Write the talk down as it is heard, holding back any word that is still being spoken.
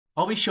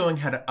I'll be showing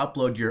how to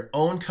upload your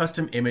own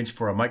custom image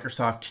for a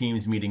Microsoft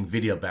Teams meeting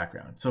video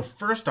background. So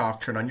first off,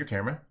 turn on your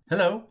camera.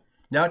 Hello.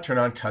 Now turn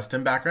on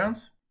custom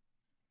backgrounds.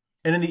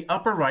 And in the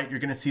upper right, you're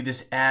going to see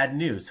this add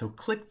new. So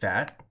click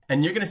that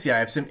and you're going to see I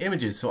have some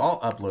images. So I'll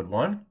upload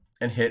one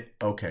and hit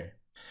OK.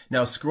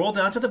 Now scroll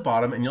down to the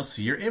bottom and you'll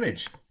see your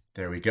image.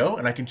 There we go.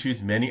 And I can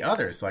choose many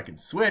others. So I can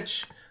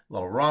switch,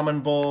 little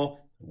ramen bowl,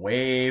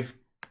 wave,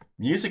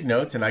 music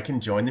notes, and I can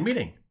join the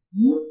meeting.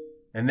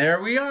 And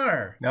there we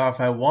are. Now, if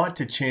I want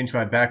to change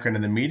my background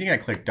in the meeting, I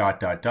click ...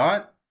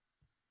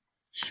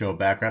 show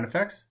background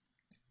effects.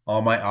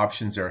 All my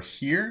options are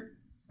here.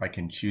 I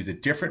can choose a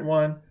different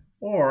one,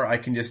 or I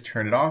can just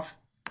turn it off,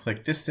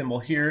 click this symbol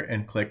here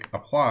and click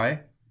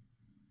apply,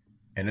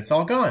 and it's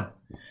all gone.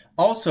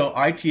 Also,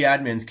 IT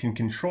admins can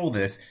control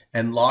this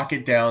and lock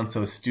it down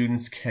so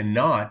students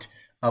cannot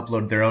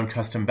upload their own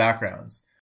custom backgrounds.